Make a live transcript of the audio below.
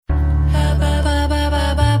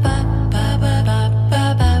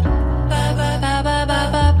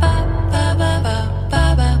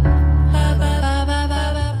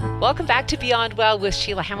Welcome back to Beyond Well with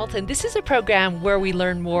Sheila Hamilton. This is a program where we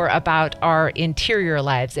learn more about our interior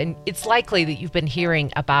lives, and it's likely that you've been hearing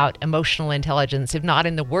about emotional intelligence, if not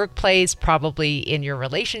in the workplace, probably in your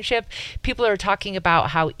relationship. People are talking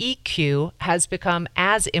about how EQ has become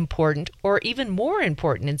as important or even more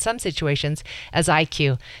important in some situations as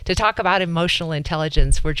IQ. To talk about emotional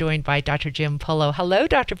intelligence, we're joined by Dr. Jim Polo. Hello,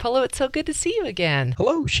 Dr. Polo. It's so good to see you again.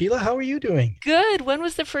 Hello, Sheila. How are you doing? Good. When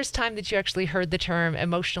was the first time that you actually heard the term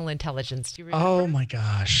emotional intelligence? Do you remember? Oh my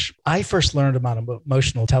gosh. I first learned about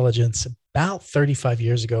emotional intelligence about 35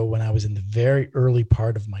 years ago when I was in the very early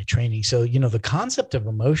part of my training. So, the concept of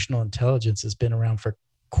emotional intelligence has been around for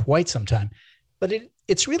quite some time, but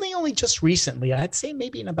it's really only just recently, I'd say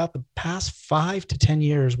maybe in about the past 5 to 10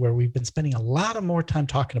 years, where we've been spending a lot of more time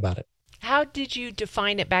talking about it. How did you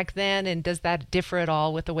define it back then? And does that differ at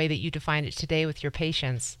all with the way that you define it today with your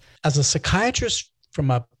patients? As a psychiatrist,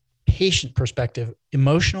 from a patient perspective,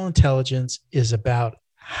 emotional intelligence is about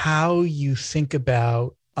how you think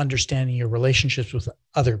about understanding your relationships with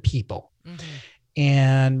other people. Mm-hmm.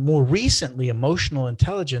 And more recently, emotional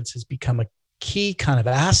intelligence has become a key kind of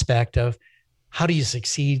aspect of how do you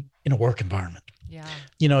succeed in a work environment. Yeah.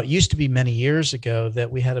 It used to be many years ago that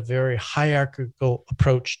we had a very hierarchical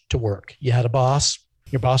approach to work. You had a boss,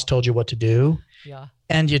 your boss told you what to do,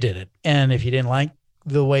 and you did it. And if you didn't like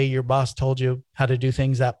the way your boss told you how to do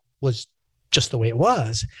things, that was just the way it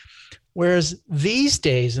was. Whereas these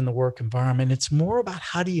days in the work environment, it's more about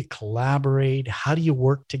how do you collaborate? How do you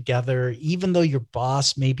work together? Even though your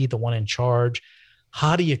boss may be the one in charge,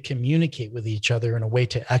 how do you communicate with each other in a way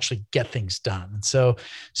to actually get things done? And so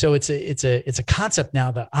it's a concept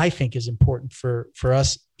now that I think is important for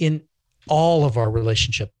us in all of our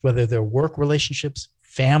relationships, whether they're work relationships,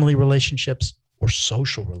 family relationships, or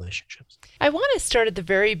social relationships. I want to start at the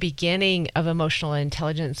very beginning of emotional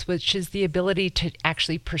intelligence, which is the ability to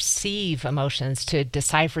actually perceive emotions, to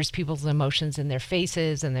decipher people's emotions in their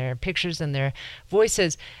faces and their pictures and their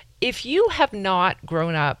voices. If you have not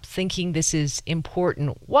grown up thinking this is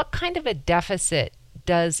important, what kind of a deficit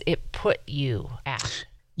does it put you at?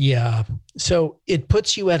 Yeah. So it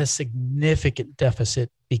puts you at a significant deficit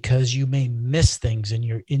because you may miss things in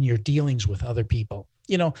your dealings with other people.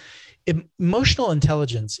 Emotional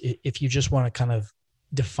intelligence, if you just want to kind of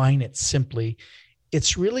define it simply,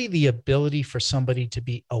 it's really the ability for somebody to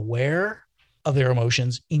be aware of their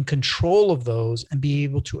emotions, in control of those, and be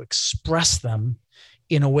able to express them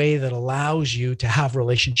in a way that allows you to have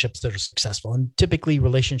relationships that are successful. And typically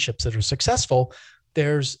relationships that are successful,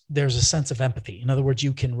 there's a sense of empathy. In other words,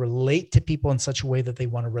 you can relate to people in such a way that they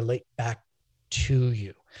want to relate back to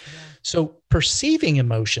you. Yeah. So perceiving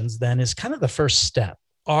emotions then is kind of the first step.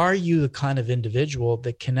 Are you the kind of individual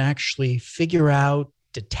that can actually figure out,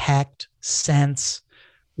 detect, sense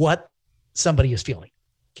what somebody is feeling?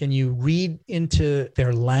 Can you read into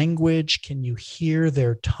their language? Can you hear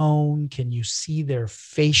their tone? Can you see their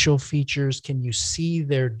facial features? Can you see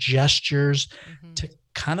their gestures to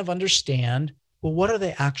kind of understand, well, what are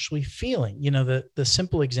they actually feeling? The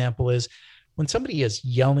simple example is when somebody is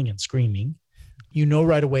yelling and screaming,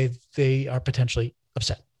 right away they are potentially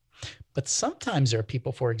upset. But sometimes there are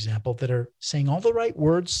people, for example, that are saying all the right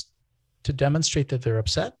words to demonstrate that they're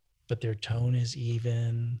upset, but their tone is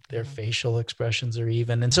even, their facial expressions are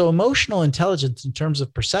even. And so emotional intelligence in terms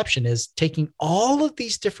of perception is taking all of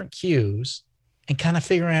these different cues and kind of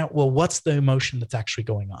figuring out, well, what's the emotion that's actually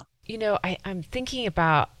going on? I'm thinking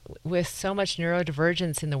about, with so much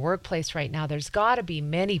neurodivergence in the workplace right now, there's got to be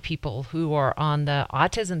many people who are on the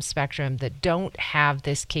autism spectrum that don't have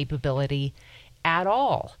this capability at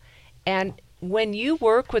all. And when you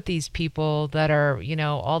work with these people that are,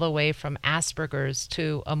 all the way from Asperger's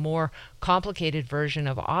to a more complicated version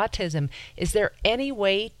of autism, is there any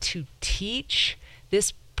way to teach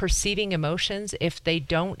this perceiving emotions if they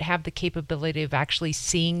don't have the capability of actually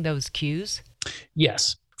seeing those cues?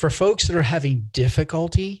 Yes. For folks that are having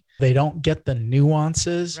difficulty, they don't get the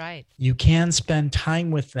nuances. Right. You can spend time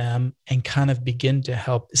with them and kind of begin to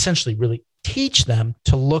help essentially really teach them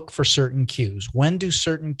to look for certain cues. When do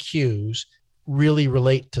certain cues really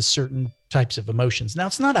relate to certain types of emotions? Now,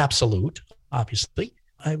 it's not absolute, obviously.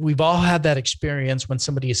 We've all had that experience when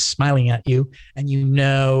somebody is smiling at you and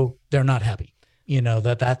they're not happy.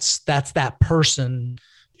 That's that person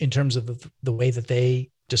in terms of the way that they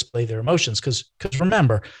display their emotions. Because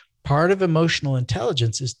remember, part of emotional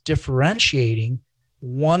intelligence is differentiating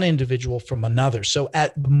one individual from another. So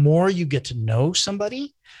the more you get to know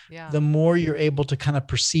somebody, the more you're able to kind of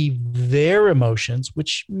perceive their emotions,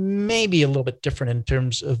 which may be a little bit different in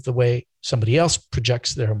terms of the way somebody else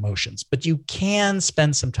projects their emotions. But you can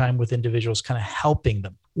spend some time with individuals kind of helping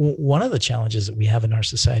them One of the challenges that we have in our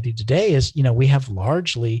society today is, we have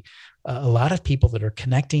largely a lot of people that are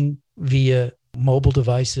connecting via mobile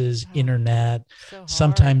devices, internet, So hard.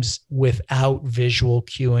 sometimes without visual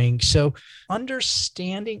cueing. So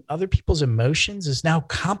understanding other people's emotions is now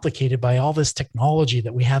complicated by all this technology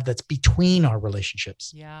that we have that's between our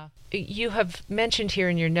relationships. Yeah. You have mentioned here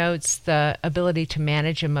in your notes the ability to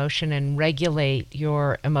manage emotion and regulate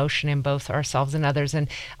your emotion in both ourselves and others. And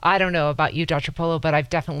I don't know about you, Dr. Polo, but I've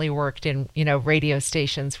definitely worked in, radio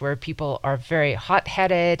stations where people are very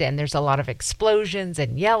hot-headed and there's a lot of explosions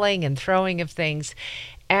and yelling and throwing of things.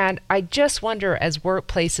 And I just wonder, as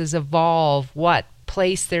workplaces evolve, what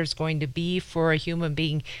place there's going to be for a human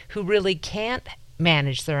being who really can't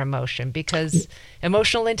manage their emotion, because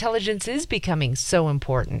emotional intelligence is becoming so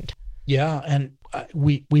important. Yeah, and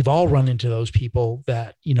we've all run into those people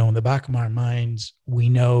that, in the back of our minds, we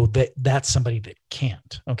know that that's somebody that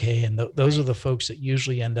can't. Okay, and those are Right. the folks that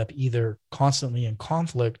usually end up either constantly in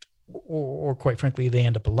conflict, or quite frankly, they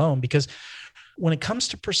end up alone. Because when it comes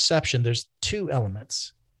to perception, there's two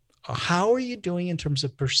elements. How are you doing in terms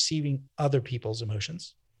of perceiving other people's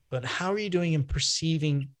emotions? But how are you doing in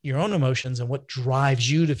perceiving your own emotions and what drives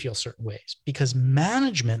you to feel certain ways? Because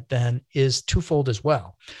management then is twofold as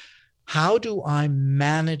well. How do I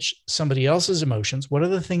manage somebody else's emotions? What are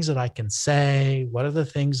the things that I can say? What are the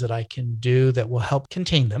things that I can do that will help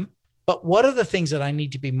contain them? But what are the things that I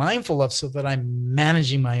need to be mindful of so that I'm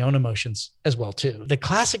managing my own emotions as well too? The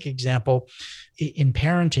classic example in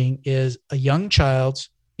parenting is a young child's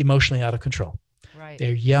emotionally out of control. Right.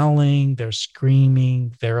 They're yelling, they're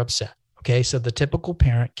screaming, they're upset. Okay. So the typical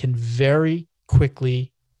parent can very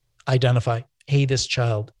quickly identify, hey, this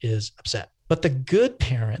child is upset. But the good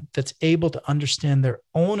parent that's able to understand their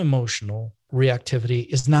own emotional reactivity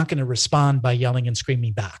is not going to respond by yelling and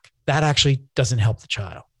screaming back. That actually doesn't help the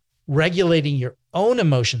child. Regulating your own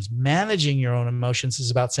emotions, managing your own emotions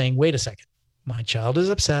is about saying, wait a second, my child is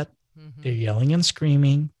upset. They're yelling and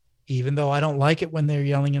screaming. Even though I don't like it when they're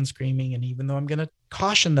yelling and screaming, and even though I'm going to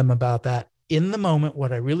caution them about that, in the moment,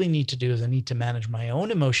 what I really need to do is I need to manage my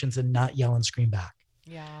own emotions and not yell and scream back.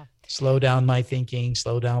 Yeah. Slow down my thinking,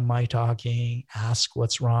 slow down my talking, ask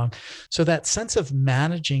what's wrong. So that sense of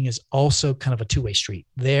managing is also kind of a two-way street,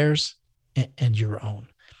 theirs and your own.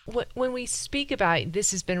 When we speak about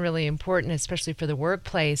this, has been really important, especially for the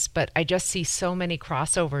workplace, but I just see so many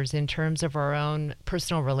crossovers in terms of our own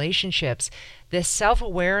personal relationships. This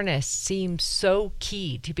self-awareness seems so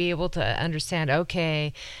key to be able to understand,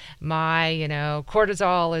 okay, my,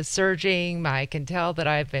 cortisol is surging. I can tell that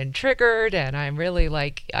I've been triggered and I'm really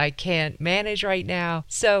like, I can't manage right now.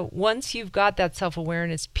 So once you've got that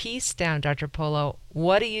self-awareness piece down, Dr. Polo,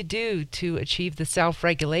 what do you do to achieve the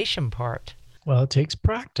self-regulation part? Well, it takes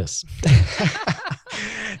practice.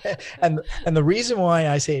 and the reason why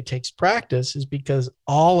I say it takes practice is because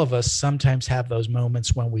all of us sometimes have those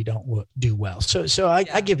moments when we don't do well. So I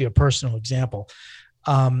give you a personal example.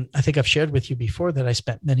 I think I've shared with you before that I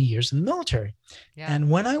spent many years in the military. Yeah.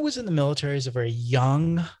 And when I was in the military as a very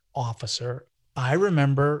young officer, I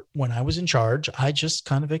remember when I was in charge, I just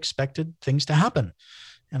kind of expected things to happen.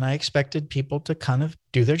 And I expected people to kind of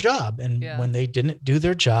do their job. And Yeah. when they didn't do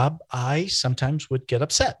their job, I sometimes would get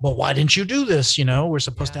upset. Well, why didn't you do this? We're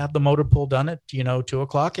supposed to have the motor pool done at,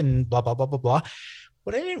 2:00 and blah, blah, blah, blah, blah.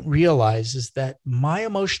 What I didn't realize is that my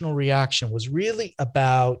emotional reaction was really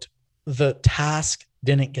about the task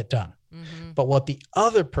didn't get done. Mm-hmm. But what the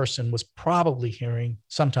other person was probably hearing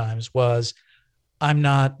sometimes was, I'm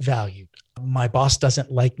not valued. My boss doesn't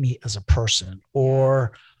like me as a person,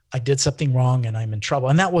 or I did something wrong and I'm in trouble.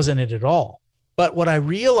 And that wasn't it at all. But what I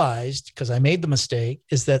realized, because I made the mistake,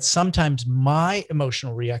 is that sometimes my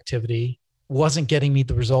emotional reactivity wasn't getting me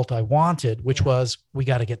the result I wanted, which was, we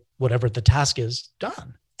got to get whatever the task is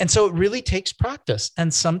done. And so it really takes practice.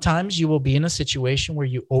 And sometimes you will be in a situation where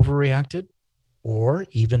you overreacted or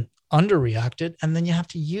even underreacted. And then you have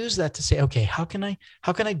to use that to say, okay, how can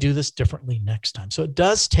I do this differently next time? So it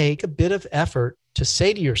does take a bit of effort to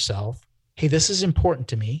say to yourself, hey, this is important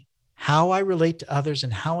to me. How I relate to others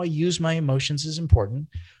and how I use my emotions is important.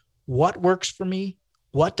 What works for me?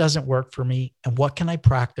 What doesn't work for me? And what can I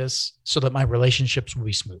practice so that my relationships will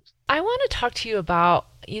be smooth? I want to talk to you about,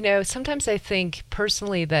 sometimes I think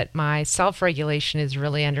personally that my self regulation is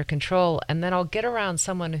really under control. And then I'll get around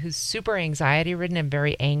someone who's super anxiety ridden and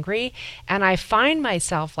very angry. And I find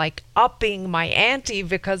myself like upping my ante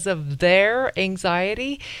because of their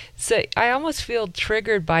anxiety. So I almost feel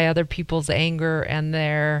triggered by other people's anger and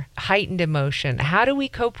their heightened emotion. How do we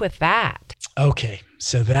cope with that? Okay.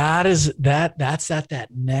 So that's at that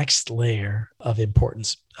next layer of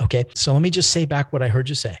importance. Okay. So let me just say back what I heard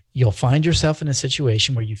you say. You'll find yourself in a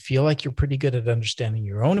situation where you feel like you're pretty good at understanding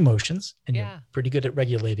your own emotions and you're pretty good at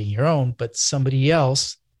regulating your own, but somebody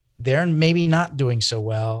else, they're maybe not doing so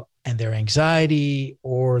well, and their anxiety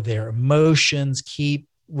or their emotions keep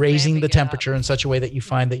raising the temperature in such a way that you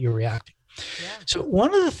find that you're reacting. Yeah. So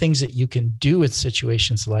one of the things that you can do with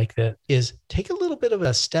situations like that is take a little bit of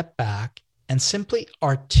a step back and simply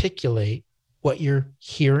articulate what you're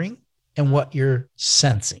hearing and what you're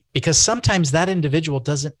sensing. Because sometimes that individual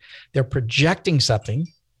they're projecting something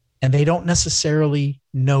and they don't necessarily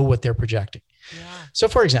know what they're projecting. Yeah. So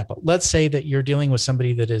for example, let's say that you're dealing with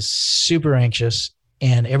somebody that is super anxious,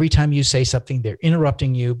 and every time you say something, they're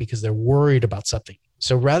interrupting you because they're worried about something.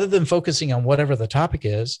 So rather than focusing on whatever the topic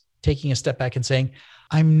is, taking a step back and saying,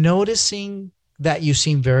 I'm noticing that you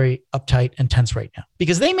seem very uptight and tense right now,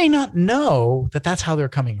 because they may not know that that's how they're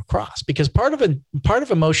coming across, because part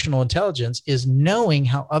of emotional intelligence is knowing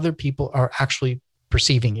how other people are actually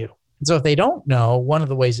perceiving you. And so if they don't know, one of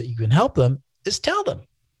the ways that you can help them is tell them.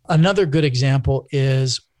 Another good example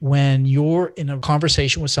is when you're in a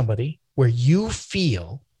conversation with somebody where you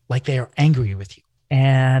feel like they are angry with you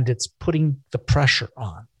and it's putting the pressure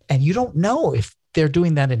on, and you don't know if they're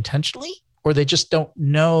doing that intentionally or they just don't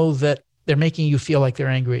know that they're making you feel like they're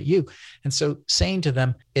angry at you. And so saying to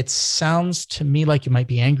them, it sounds to me like you might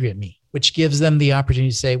be angry at me, which gives them the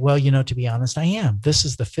opportunity to say, well, to be honest, I am. This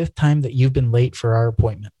is the 5th time that you've been late for our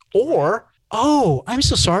appointment. Or, oh, I'm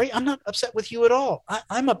so sorry. I'm not upset with you at all.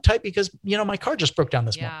 I'm uptight because, my car just broke down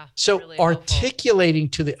this morning. So really articulating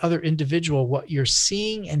to the other individual what you're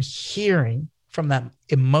seeing and hearing from that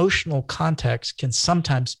emotional context can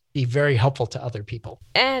sometimes be very helpful to other people.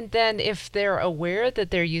 And then if they're aware that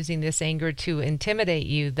they're using this anger to intimidate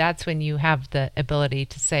you, that's when you have the ability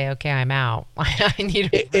to say, okay, I'm out. I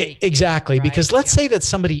need a break. Exactly. Right? Because let's say that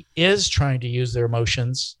somebody is trying to use their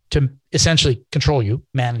emotions to essentially control you,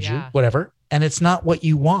 manage you, whatever. And it's not what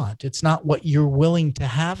you want. It's not what you're willing to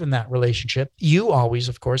have in that relationship. You always,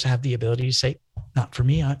 of course, have the ability to say, not for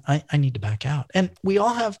me. I need to back out. And we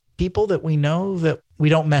all have people that we know that we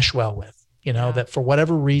don't mesh well with, that for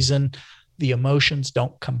whatever reason, the emotions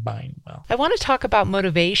don't combine well. I want to talk about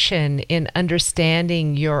motivation in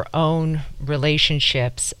understanding your own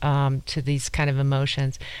relationships to these kind of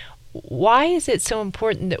emotions. Why is it so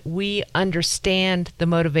important that we understand the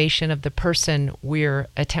motivation of the person we're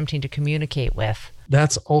attempting to communicate with?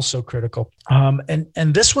 That's also critical.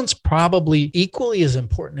 And this one's probably equally as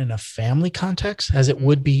important in a family context as it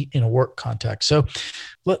would be in a work context. So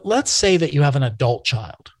let's say that you have an adult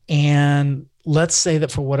child, and let's say that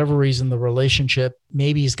for whatever reason, the relationship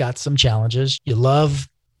maybe has got some challenges. You love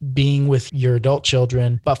being with your adult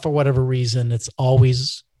children, but for whatever reason, it's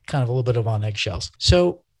always kind of a little bit of on eggshells.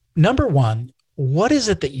 So number one, what is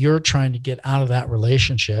it that you're trying to get out of that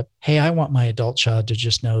relationship? Hey, I want my adult child to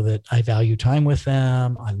just know that I value time with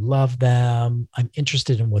them. I love them. I'm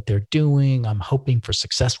interested in what they're doing. I'm hoping for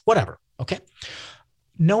success, whatever. Okay.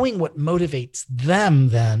 Knowing what motivates them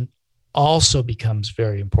then also becomes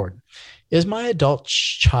very important. Is my adult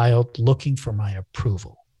child looking for my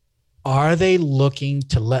approval? Are they looking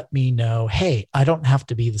to let me know, hey, I don't have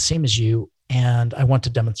to be the same as you, and I want to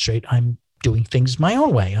demonstrate I'm doing things my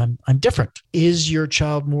own way. I'm different. Is your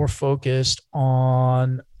child more focused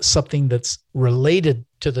on something that's related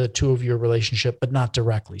to the two of your relationship, but not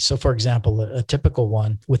directly? So for example, a typical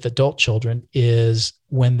one with adult children is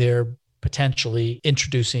when they're potentially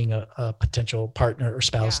introducing a potential partner or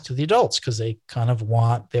spouse to the adults, because they kind of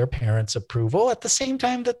want their parents' approval at the same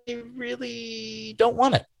time that they really don't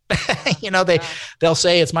want it. They'll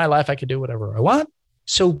say, it's my life. I can do whatever I want.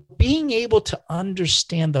 So being able to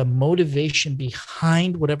understand the motivation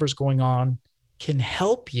behind whatever's going on can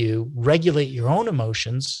help you regulate your own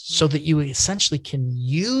emotions so that you essentially can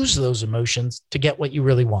use those emotions to get what you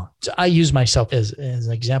really want. So I use myself as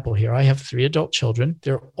an example here. I have 3 adult children.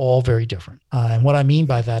 They're all very different. And what I mean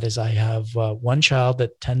by that is I have one child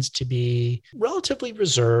that tends to be relatively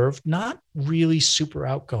reserved, not really super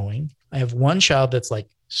outgoing. I have one child that's like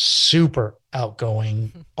super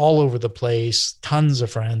outgoing, all over the place, tons of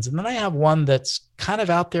friends. And then I have one that's kind of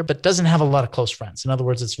out there, but doesn't have a lot of close friends. In other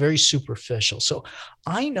words, it's very superficial. So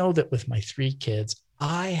I know that with my 3 kids,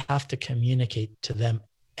 I have to communicate to them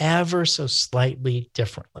ever so slightly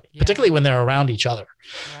differently, particularly when they're around each other.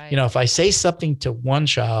 Right. If I say something to one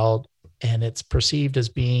child and it's perceived as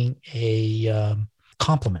being a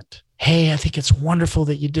compliment, hey, I think it's wonderful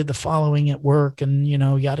that you did the following at work and,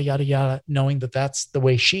 yada, yada, yada, knowing that that's the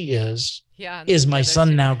way she is. Yeah, is my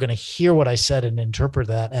son now going to hear what I said and interpret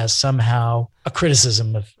that as somehow a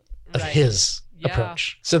criticism of his? Yeah.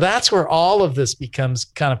 approach. So that's where all of this becomes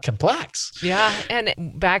kind of complex. Yeah. And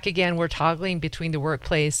back again, we're toggling between the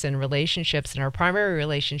workplace and relationships and our primary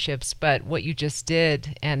relationships. But what you just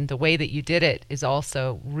did and the way that you did it is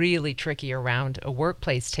also really tricky around a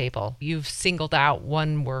workplace table. You've singled out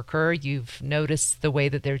one worker, you've noticed the way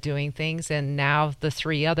that they're doing things, and now the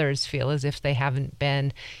three others feel as if they haven't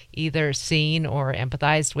been either seen or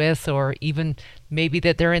empathized with, or even maybe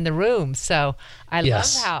that they're in the room. So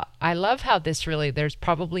Yes. I love how this really, there's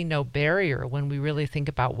probably no barrier when we really think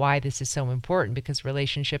about why this is so important, because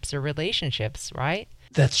relationships are relationships, right?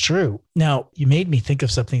 That's true. Now, you made me think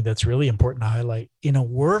of something that's really important to highlight. In a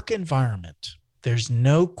work environment, there's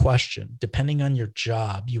no question, depending on your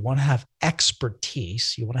job, you want to have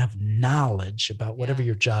expertise, you want to have knowledge about whatever Yeah.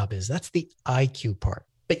 your job is. That's the IQ part.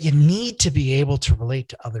 But you need to be able to relate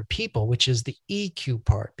to other people, which is the EQ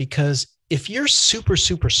part. Because if you're super,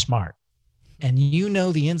 super smart and you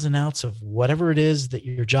know the ins and outs of whatever it is that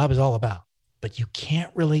your job is all about, but you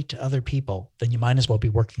can't relate to other people, then you might as well be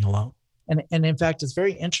working alone. And in fact, it's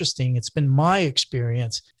very interesting. It's been my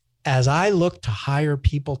experience as I look to hire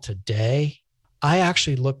people today, I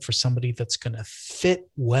actually look for somebody that's going to fit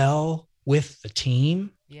well with the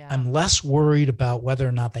team. Yeah. I'm less worried about whether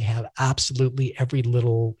or not they have absolutely every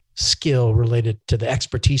little skill related to the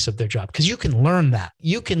expertise of their job, because you can learn that.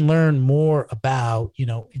 You can learn more about,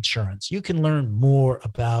 insurance. You can learn more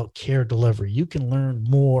about care delivery. You can learn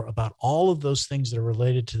more about all of those things that are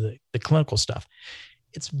related to the clinical stuff.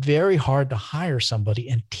 It's very hard to hire somebody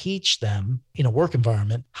and teach them in a work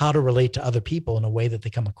environment how to relate to other people in a way that they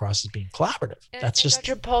come across as being collaborative. That's And just,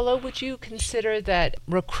 Dr. Polo, would you consider that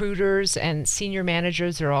recruiters and senior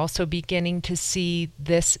managers are also beginning to see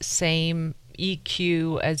this same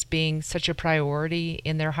EQ as being such a priority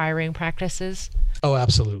in their hiring practices? oh,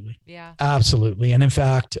 absolutely. Yeah. Absolutely. And in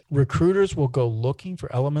fact, recruiters will go looking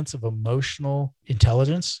for elements of emotional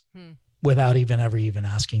intelligence Hmm. without even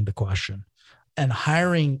asking the question. And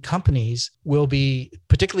hiring companies will be,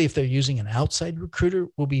 particularly if they're using an outside recruiter,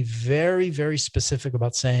 will be very, very specific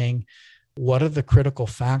about saying, what are the critical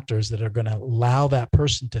factors that are going to allow that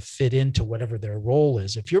person to fit into whatever their role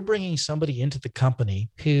is? If you're bringing somebody into the company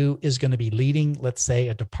who is going to be leading, let's say,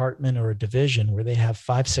 a department or a division where they have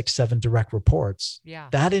 5, 6, 7 direct reports, Yeah.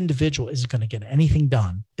 that individual isn't going to get anything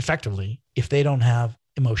done effectively if they don't have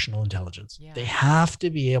emotional intelligence. Yeah. They have to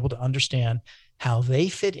be able to understand how they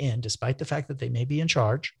fit in, despite the fact that they may be in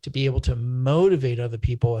charge, to be able to motivate other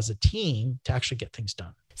people as a team to actually get things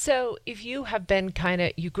done. So if you have been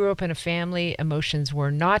you grew up in a family, emotions were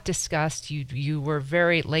not discussed, you were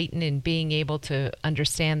very latent in being able to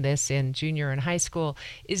understand this in junior and high school,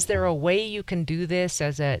 is there a way you can do this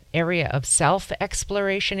as an area of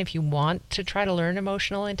self-exploration if you want to try to learn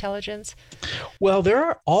emotional intelligence? Well, there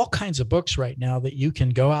are all kinds of books right now that you can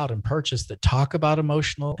go out and purchase that talk about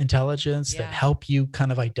emotional intelligence, that Yeah. help you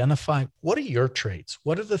kind of identify what are your traits?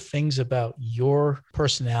 What are the things about your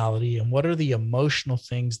personality? And what are the emotional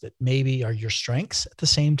things that maybe are your strengths at the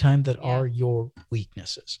same time that Yeah. are your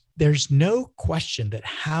weaknesses? There's no question that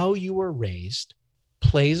how you were raised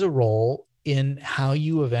plays a role in how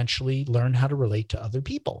you eventually learn how to relate to other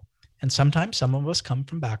people. And sometimes some of us come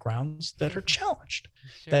from backgrounds that are challenged.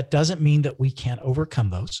 Sure. That doesn't mean that we can't overcome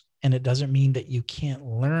those. And it doesn't mean that you can't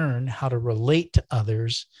learn how to relate to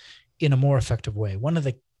others in a more effective way. One of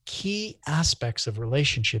the key aspects of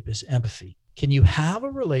relationship is empathy. Can you have a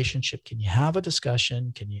relationship? Can you have a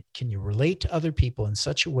discussion? Can you relate to other people in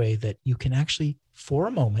such a way that you can actually, for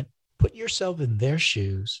a moment, put yourself in their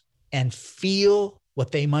shoes and feel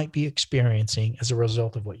what they might be experiencing as a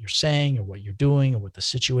result of what you're saying or what you're doing or what the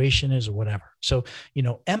situation is or whatever. So,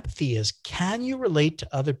 empathy is, can you relate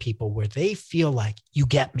to other people where they feel like you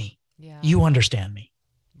get me, Yeah. you understand me?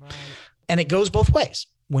 Right. And it goes both ways.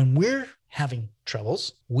 When we're having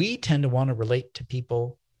troubles, we tend to want to relate to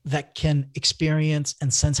people that can experience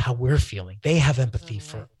and sense how we're feeling. They have empathy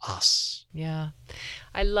for us. Yeah.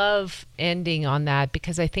 I love ending on that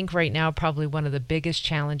because I think right now probably one of the biggest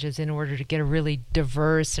challenges in order to get a really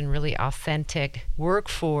diverse and really authentic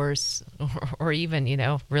workforce or even,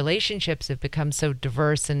 relationships have become so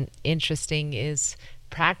diverse and interesting is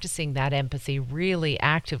practicing that empathy, really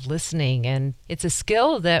active listening. And it's a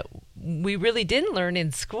skill that we really didn't learn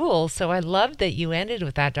in school. So I love that you ended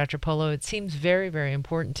with that, Dr. Polo. It seems very, very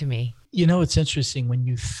important to me. It's interesting when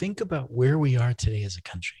you think about where we are today as a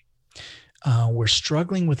country. We're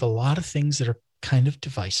struggling with a lot of things that are kind of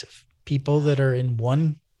divisive. People that are in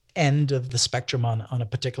one end of the spectrum on a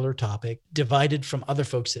particular topic, divided from other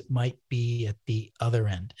folks that might be at the other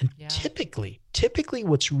end. And typically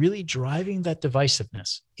what's really driving that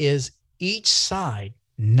divisiveness is each side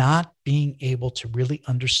not being able to really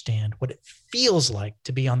understand what it feels like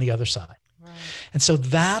to be on the other side. Right. And so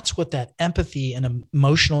that's what that empathy and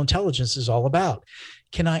emotional intelligence is all about.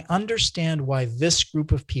 Can I understand why this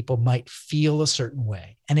group of people might feel a certain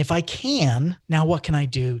way? And if I can, now what can I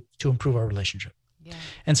do to improve our relationship? Yeah.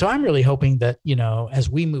 And so I'm really hoping that, as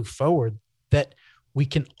we move forward, that we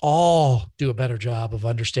can all do a better job of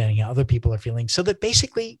understanding how other people are feeling so that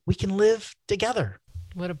basically we can live together.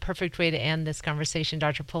 What a perfect way to end this conversation,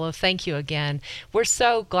 Dr. Polo. Thank you again. We're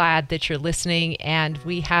so glad that you're listening, and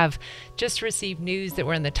we have just received news that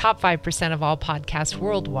we're in the top 5% of all podcasts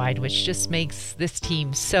worldwide, which just makes this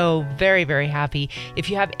team so very, very happy. If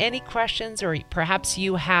you have any questions, or perhaps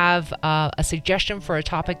you have a suggestion for a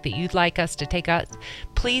topic that you'd like us to take up,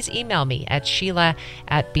 please email me at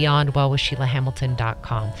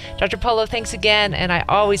Sheila@BeyondWellWithSheilaHamilton.com. Dr. Polo, thanks again, and I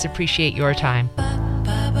always appreciate your time.